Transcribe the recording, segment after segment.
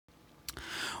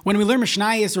When we learn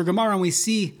Mishnayos or Gemara and we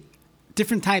see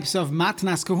different types of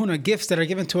matnas kahuna, gifts that are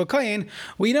given to a kohen,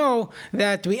 we know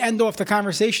that we end off the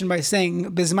conversation by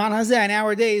saying, Bizman hazeh, in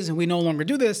our days, we no longer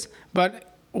do this,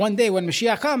 but one day when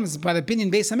Mashiach comes, by the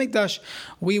binyan Beis HaMikdash,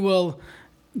 we will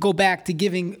go back to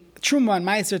giving truma and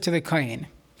meiser to the kohen.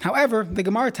 However, the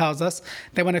Gemara tells us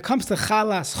that when it comes to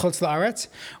chalas chutz la'aretz,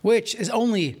 which is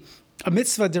only a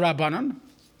mitzvah d'Rabbanan,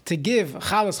 to give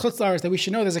chalas chutz la'aretz, that we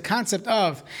should know there's a concept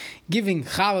of giving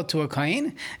challah to a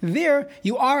kohen, there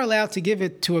you are allowed to give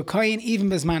it to a kohen even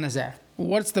bizman hazeh.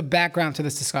 What's the background to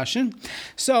this discussion?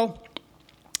 So,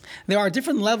 there are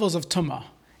different levels of tumah.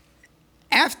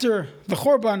 After the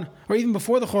Chorban, or even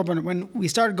before the Chorban, when we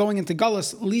started going into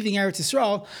Galus, leaving Eretz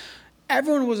Yisrael,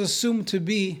 everyone was assumed to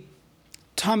be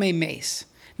Tamei Meis.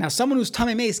 Now, someone who's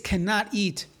Tamei Meis cannot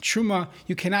eat truma,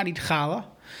 you cannot eat challah.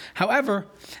 However,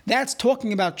 that's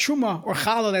talking about truma or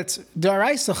challah that's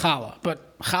d'oraisa challah,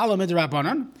 but challah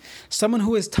midrabanan. Someone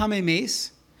who is tamei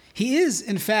meis, he is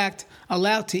in fact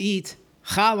allowed to eat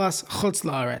chalas chutz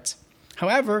la'aretz.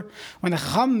 However, when the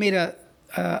Chacham made a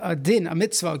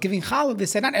mitzvah, giving challah, they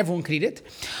said not everyone could eat it.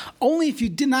 Only if you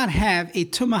did not have a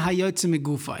tumah hayotze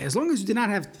megufay. As long as you did not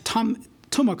have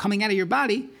tumah coming out of your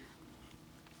body,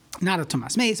 not a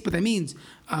tumas meis, but that means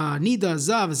nida,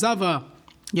 zav, zava,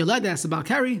 Yoledes, about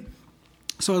carry.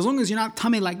 So as long as you're not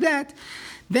tummy like that,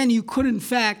 then you could in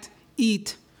fact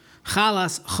eat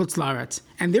chalas chutz la'aretz.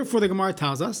 And therefore the Gemara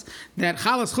tells us that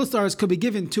chalas chutz la'aretz could be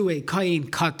given to a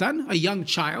kohen katan, a young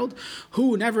child,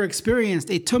 who never experienced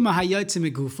a tumah hayotze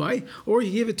megufay, or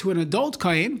you give it to an adult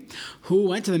kohen who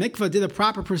went to the mikvah, did a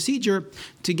proper procedure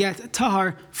to get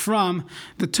tahar from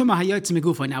the tumah hayotze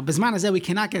megufay. Now, bizman hazeh, we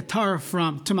cannot get tahar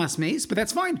from tumas meis, but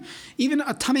that's fine. Even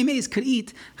a tamei meis could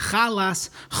eat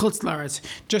chalas chutz la'aretz.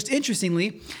 Just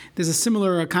interestingly, there's a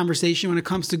similar conversation when it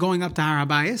comes to going up to Har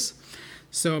HaBayis.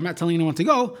 So I'm not telling anyone to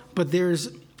go, but there's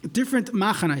different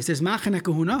machanais. There's machane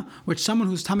kahuna, which someone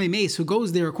who's tamei meis, who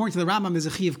goes there, according to the Rambam, is a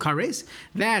chi of kares,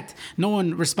 that no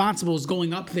one responsible is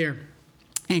going up there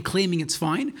and claiming it's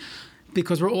fine,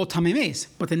 because we're all tamei meis.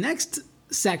 But the next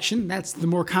section, that's the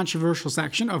more controversial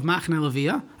section of machane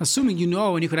leviyah, assuming you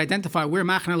know and you could identify where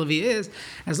machane leviyah is,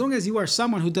 as long as you are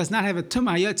someone who does not have a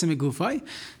tumah hayotze megufay,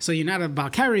 so you're not a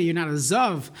balkari, you're not a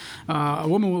zav, a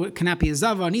woman cannot be a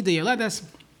zava, nida yoledes.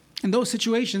 In those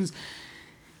situations,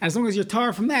 as long as you're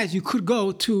tar from that, you could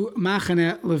go to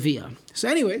Machane Leviyah. So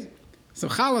anyways, so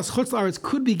chalas chutz la'aretz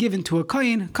could be given to a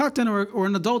kohen, katan, or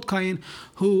an adult kohen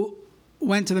who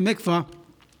went to the mikvah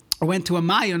or went to a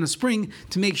maya in a spring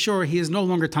to make sure he is no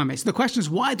longer tamei. So the question is,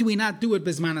 why do we not do it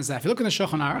bizman hazeh? If you look in the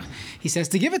Shulchan Aruch, he says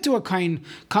to give it to a kohen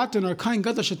katan or a kohen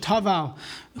gadol shetaval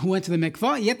who went to the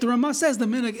mikvah, yet the Ramah says the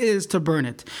minhag is to burn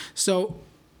it. So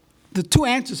the two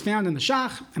answers found in the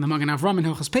Shach and the Magen Avram and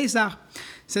Hilchos Pesach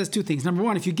says two things. Number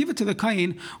one, if you give it to the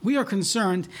kohen, we are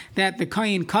concerned that the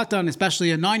kohen katan,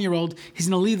 especially a 9-year-old, he's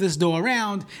going to leave this dough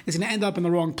around. It's going to end up in the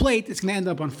wrong plate. It's going to end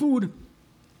up on food.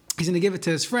 He's going to give it to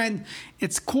his friend.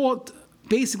 It's called,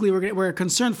 basically, we're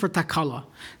concerned for takala.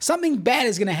 Something bad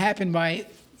is going to happen by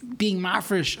being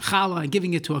mafresh challah and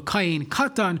giving it to a kohen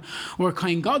katan or a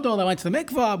kohen gadol that went to the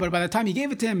mikvah, but by the time you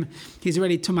gave it to him, he's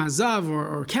already tumazav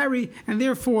or carry, and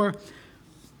therefore,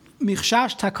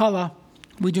 michshash takala,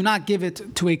 we do not give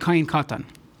it to a kohen katan.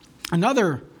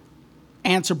 Another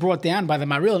answer brought down by the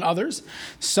Maril and others,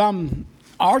 some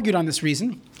argued on this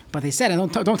reason, but they said,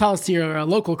 and don't tell us to your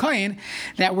local kohen,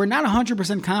 that we're not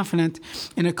 100% confident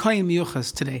in a kohen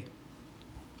miyuchas today.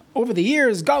 Over the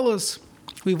years, galus,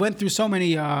 we went through so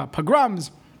many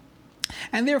pogroms,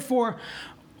 and therefore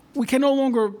we can no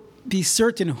longer be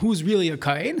certain who's really a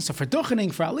kohen. So for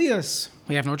duchening, for aliyas,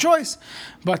 we have no choice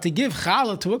but to give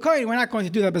challah to a kohen. We're not going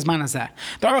to do that bizman hazeh.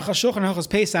 The Aruch HaShulchan and Hilchos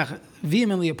Pesach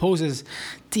vehemently opposes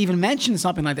to even mention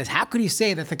something like this. How could you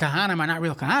say that the kahanim are not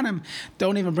real kahanim?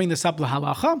 Don't even bring this up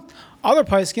lahalacha. Other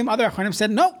poskim, other acharonim said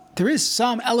no. There is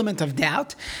some element of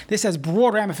doubt. This has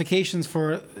broad ramifications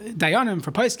for dayanim,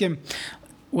 for poskim.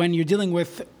 When you're dealing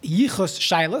with yichus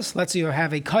shailas, let's say you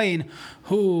have a kohen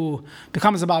who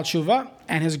becomes a Baal Tshuva,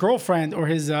 and his girlfriend or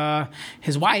his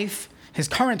wife, his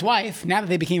current wife, now that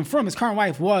they became frum, his current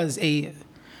wife was a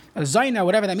zayna,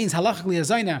 whatever that means, halachically a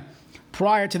zayna,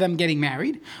 prior to them getting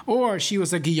married, or she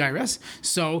was a giyaris.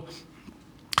 So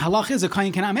halach is a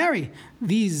kohen cannot marry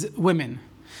these women.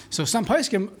 So some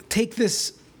poskim take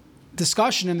this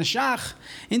discussion in the Shach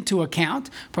into account.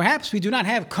 Perhaps we do not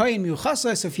have Kohen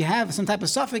Miuchasa, so if you have some type of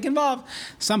suffix involved,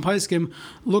 some poskim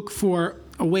look for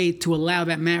a way to allow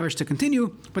that marriage to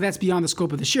continue, but that's beyond the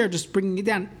scope of the shir. Just bringing it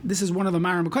down, this is one of the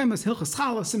Maram B'Koimas, Hilchas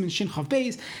Chala, Siman Shin Chav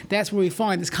Beis. That's where we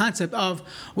find this concept of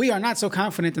we are not so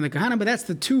confident in the Kahana, but that's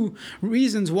the two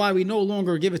reasons why we no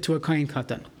longer give it to a Kohen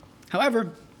Katan.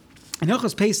 However, in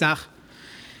Hilchas Pesach,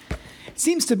 it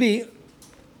seems to be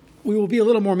we will be a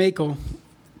little more mako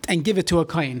and give it to a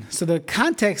kohen. So the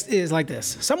context is like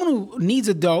this. Someone who needs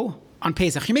a dough on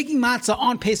Pesach. You're making matzah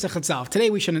on Pesach itself. Today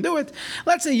we shouldn't do it.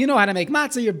 Let's say you know how to make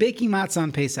matzah. You're baking matzah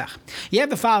on Pesach. You have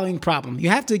the following problem. You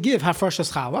have to give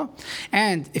hafrashas challah.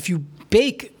 And if you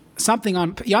bake something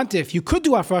on Yontif, you could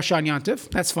do hafrasha on Yontif.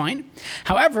 That's fine.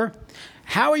 However,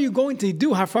 how are you going to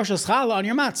do hafrashas challah on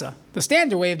your matzah? The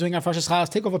standard way of doing hafrashas challah is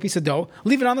take off a piece of dough,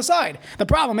 leave it on the side. The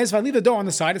problem is if I leave the dough on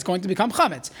the side, it's going to become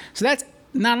chametz. So that's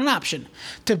not an option.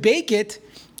 To bake it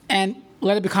and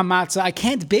let it become matzah, I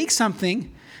can't bake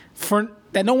something for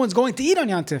that no one's going to eat on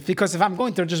Yontif, because if I'm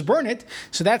going to just burn it,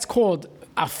 so that's called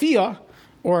afiyah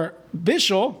or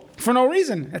bishul for no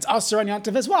reason. It's asur on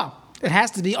Yontif as well. It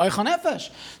has to be oichal nefesh.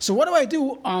 So what do I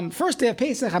do on first day of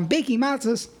Pesach? I'm baking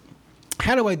matzahs.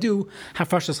 How do I do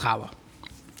hafrashas challah?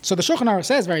 So the Shulchan Aruch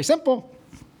says, very simple,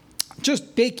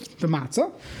 just bake the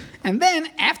matzah, and then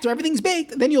after everything's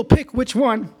baked, then you'll pick which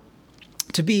one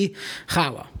to be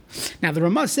challah. Now the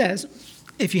Ramah says,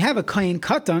 if you have a kohen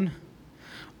katan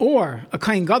or a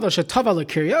kohen gadol shetava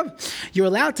l'kiryav, you're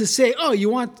allowed to say, oh, you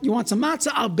want some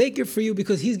matzah? I'll bake it for you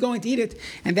because he's going to eat it,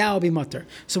 and that will be mutter.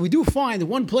 So we do find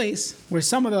one place where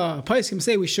some of the poskim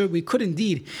say we could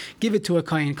indeed give it to a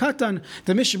kohen katan.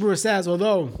 The Mishnah Berurah says,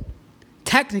 although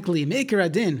technically, Meikar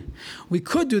Adin, we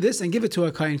could do this and give it to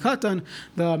a kohen katan,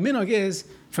 the minhag is,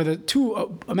 for the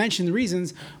two mentioned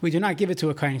reasons, we do not give it to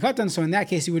a kohen katan. So in that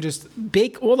case, you would just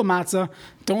bake all the matzah,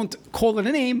 don't call it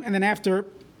a name, and then after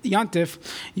Yontif,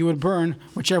 you would burn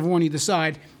whichever one you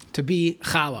decide to be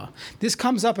challah. This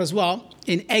comes up as well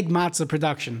in egg matzah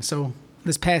production. So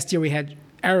this past year we had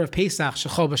Erev Pesach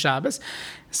Shechol B'Shabbos.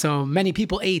 So many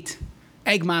people ate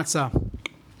egg matzah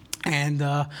and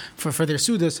for their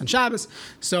sudas and Shabbos.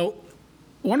 So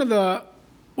one of the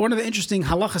interesting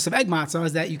halachas of egg matzah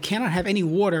is that you cannot have any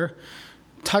water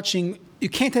you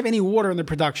can't have any water in the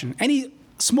production. Any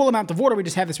small amount of water, we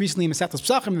just had this recently in Masechtas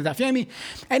Pesachim, the Daf Yomi,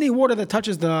 any water that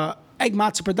touches the egg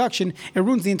matzah production, it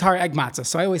ruins the entire egg matzah.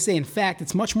 So I always say, in fact,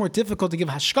 it's much more difficult to give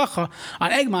hashkacha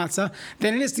on egg matzah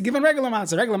than it is to give on regular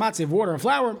matzah. Regular matzah, you have water and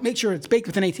flour, make sure it's baked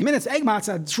within 18 minutes. Egg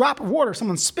matzah, a drop of water,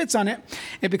 someone spits on it,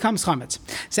 it becomes chametz.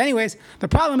 So anyways, the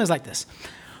problem is like this.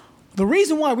 The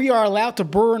reason why we are allowed to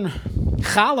burn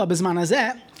challah b'zman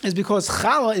hazeh is because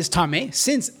challah is tameh.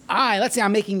 Since let's say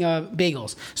I'm making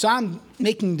bagels, so I'm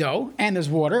making dough and there's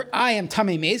water. I am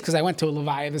tameh meis because I went to a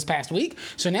levaya this past week.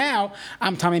 So now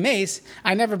I'm tameh meis.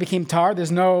 I never became tar.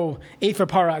 There's no efer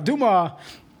para aduma.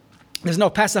 There's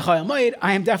no Pesach HaYomayid.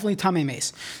 I am definitely tamei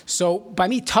meis. So by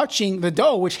me touching the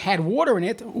dough, which had water in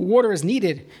it, water is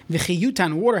needed.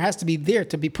 V'chiyutan, water has to be there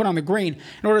to be put on the grain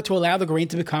in order to allow the grain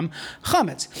to become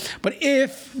chametz. But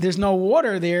if there's no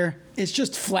water there, it's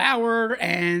just flour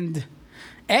and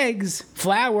eggs,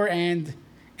 flour and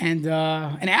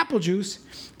apple juice.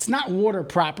 It's not water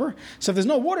proper. So if there's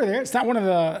no water there, it's not one of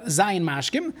the Zayin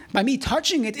Mashkim. By me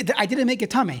touching it, I didn't make it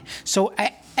tameh. So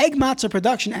egg matzah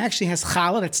production actually has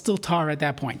challah that's still tar at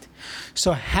that point.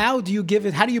 So how do you give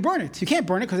it? How do you burn it? You can't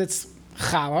burn it because it's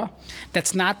challah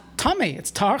that's not tameh. It's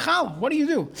tar challah. What do you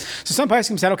do? So some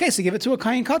poskim said, okay, so give it to a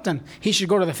kohen katan. He should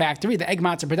go to the factory, the egg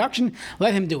matzah production,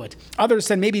 let him do it. Others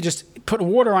said maybe just put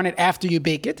water on it after you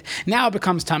bake it. Now it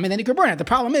becomes tameh, then you can burn it. The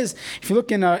problem is, if you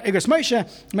look in Igros Moshe,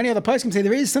 many other poskim say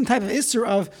there is some type of isser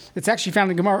of, it's actually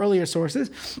found in Gemara earlier sources,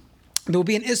 there will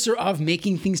be an isser of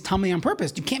making things tameh on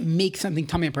purpose. You can't make something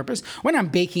tameh on purpose. When I'm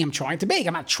baking, I'm trying to bake.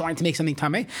 I'm not trying to make something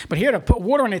tameh. But here to put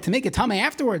water on it to make it tameh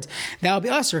afterwards, that will be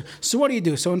usser. So what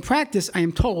do? So in practice, I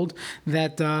am told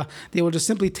that they will just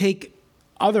simply take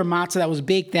other matzah that was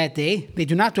baked that day. They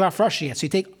do not do hafrasha yet. So you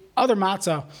take other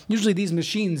matzah. Usually these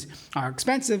machines are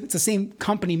expensive. It's the same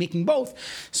company making both.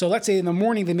 So let's say in the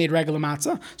morning they made regular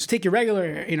matzah. So take your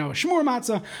regular, shmur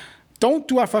matzah. Don't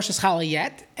do hafrashas challah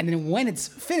yet, and then when it's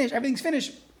finished, everything's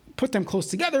finished, put them close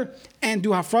together and do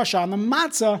hafrasha on the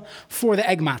matzah for the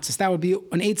egg matzahs. That would be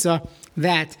an eitzah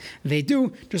that they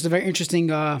do. Just a very interesting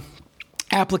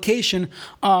application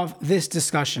of this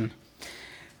discussion.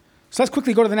 So let's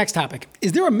quickly go to the next topic.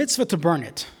 Is there a mitzvah to burn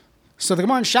it? So the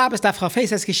Gemara in Shabbos Daf Chafei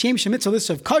says, "Kishem shemitzvah list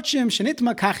of kachim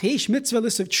shenitma kach yesh mitzvah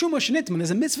list of truma shenitma."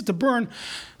 There's a mitzvah to burn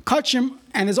kachim,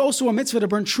 and there's also a mitzvah to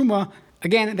burn truma.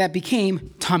 Again, that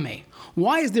became tameh.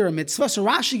 Why is there a mitzvah? So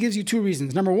Rashi gives you two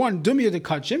reasons. Number one, dumya de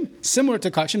kachim, similar to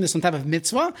kachim, there's some type of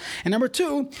mitzvah. And number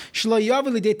two, shlo yav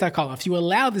lidei takala. If you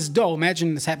allow this dough,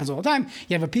 imagine this happens all the time,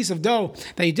 you have a piece of dough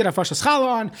that you did hafrashas challah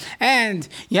on, and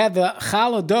you have the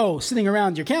challah dough sitting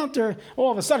around your counter,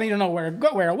 all of a sudden you don't know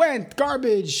where it went,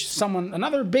 garbage,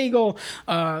 another bagel,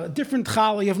 different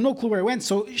challah, you have no clue where it went,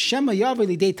 so shema yav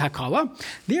lidei takala.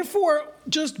 Therefore,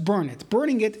 just burn it.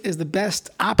 Burning it is the best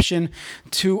option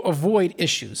to avoid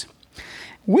issues.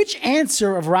 Which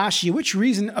answer of Rashi, which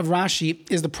reason of Rashi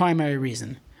is the primary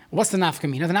reason? What's the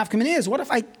nafkamina? The nafkamina is, what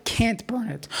if I can't burn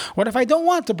it? What if I don't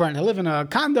want to burn it? I live in a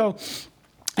condo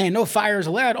and no fire is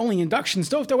allowed, only induction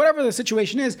stove, whatever the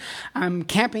situation is. I'm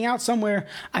camping out somewhere.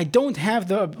 I don't have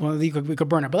we could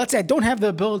burn it, but let's say I don't have the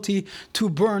ability to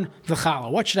burn the challah.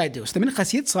 What should I do? So the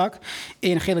Minchas Yitzchak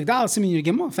in Chelik Dal Simin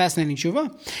Yud, fascinating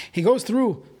tshuva, he goes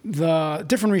through the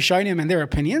different Rishonim and their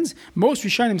opinions. Most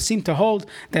Rishonim seem to hold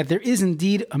that there is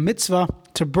indeed a mitzvah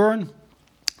to burn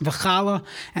the challah,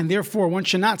 and therefore one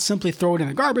should not simply throw it in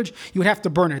the garbage. You would have to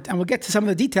burn it. And we'll get to some of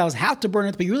the details how to burn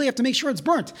it, but you really have to make sure it's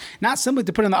burnt. Not simply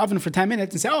to put it in the oven for 10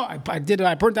 minutes and say, I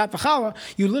burnt out the challah.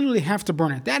 You literally have to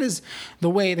burn it. That is the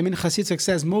way the Minchas Yitzchak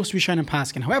says most Rishonim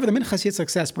paskin. However, the Minchas Yitzchak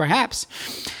says perhaps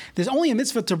there's only a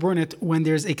mitzvah to burn it when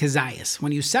there's a kezayis.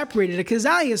 When you separated a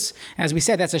kezayis, as we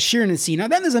said, that's a shir nesina,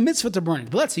 then there's a mitzvah to burn it.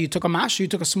 But let's say you took a mashu, you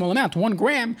took a small amount, 1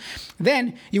 gram,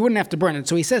 then you wouldn't have to burn it.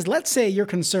 So he says, let's say you're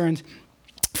concerned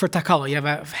for takala. You have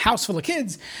a house full of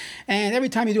kids, and every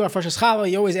time you do a hafrashas challah,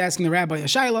 you're always asking the rabbi a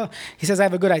shaila. He says, I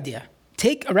have a good idea.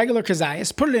 Take a regular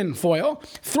kezayis, put it in foil,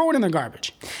 throw it in the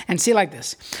garbage, and say like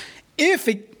this. If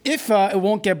it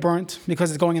won't get burnt because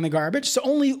it's going in the garbage, so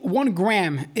only 1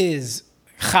 gram is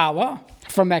challah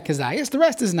from that kezayis, the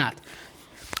rest is not.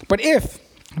 But if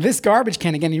this garbage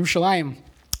can, again, in Yerushalayim,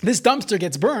 this dumpster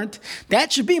gets burnt,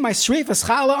 that should be my shreifas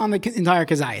challah on the entire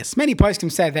kezayis. Many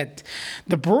poskim said that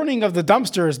the burning of the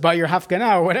dumpsters by your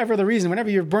hafganah, or whatever the reason,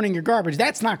 whenever you're burning your garbage,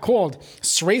 that's not called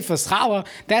shreifas challah,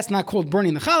 that's not called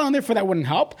burning the challah, and therefore that wouldn't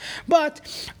help.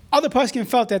 But other poskim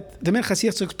felt that the Minchas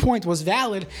Yitzchak's point was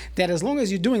valid, that as long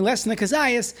as you're doing less than the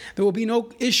kezayis, there will be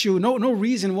no issue, no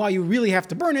reason why you really have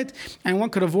to burn it, and one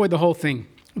could avoid the whole thing.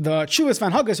 The Tshuvas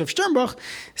Van Haggis of Sternbuch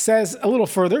says a little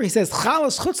further, he says,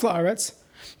 chalas chutz la'aretz,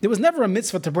 there was never a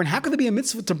mitzvah to burn. How could there be a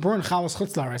mitzvah to burn chalas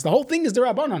chutz la'aretz? The whole thing is the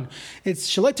Rabbanon. It's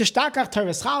shalei tishtakach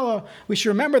teres challah. We should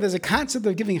remember there's a concept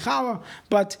of giving challah,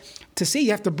 but to say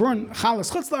you have to burn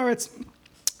chalas chutz la'aretz,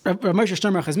 Moshe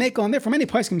Sternbuch has mekel, and therefore many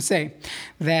poskim say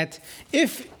that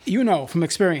if you know from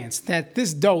experience that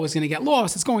this dough is going to get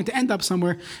lost, it's going to end up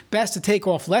somewhere, best to take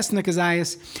off less than the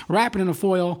kezayis, wrap it in a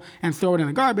foil, and throw it in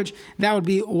the garbage. That would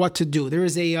be what to do. There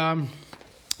is a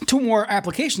 2 more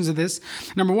applications of this.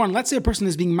 Number 1, let's say a person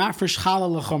is being mafresh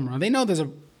challah l'chumra. They know there's a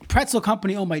pretzel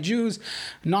company owned by Jews,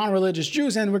 non-religious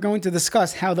Jews, and we're going to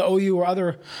discuss how the OU or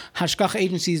other hashgacha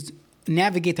agencies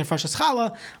navigate their hafrashas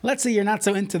challah. Let's say you're not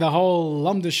so into the whole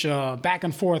lumdish back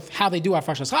and forth how they do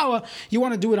hafrashas challah. You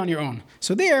want to do it on your own.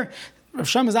 So there, Rav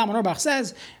Shlomo Zalman Auerbach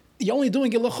says, you're only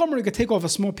doing it l'chumra, you could take off a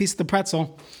small piece of the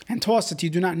pretzel and toss it.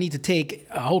 You do not need to take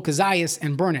a whole kezayis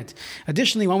and burn it.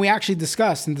 Additionally, when we actually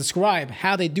discuss and describe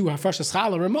how they do hafrashas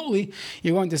challah remotely,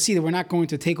 you're going to see that we're not going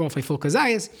to take off a full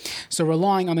kezayis. So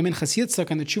relying on the Minchas Yitzchak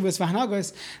and the Tshuvas Van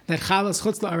Haggis, that chalas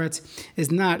chutz la'aretz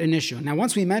is not an issue. Now,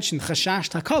 once we mentioned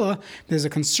chashash takala, there's a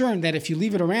concern that if you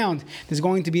leave it around, there's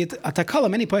going to be a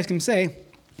takala. Many places can say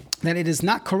that it is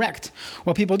not correct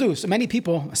what people do. So many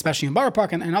people, especially in Borough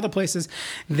Park and other places,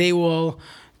 they will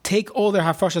take all their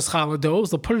hafrashas challah doughs,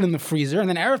 they'll put it in the freezer, and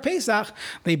then Erev Pesach,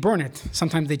 they burn it.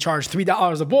 Sometimes they charge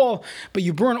 $3 a ball, but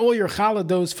you burn all your challah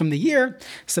doughs from the year.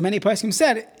 So many poskim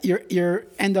said you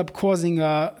end up causing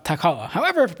takala.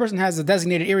 However, if a person has a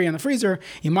designated area in the freezer,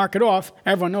 you mark it off,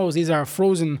 everyone knows these are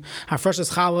frozen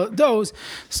hafrashas challah doughs,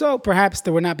 so perhaps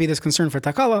there would not be this concern for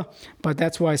takala, but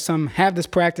that's why some have this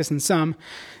practice and some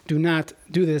do not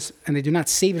do this, and they do not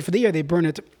save it for the year, they burn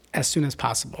it as soon as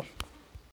possible.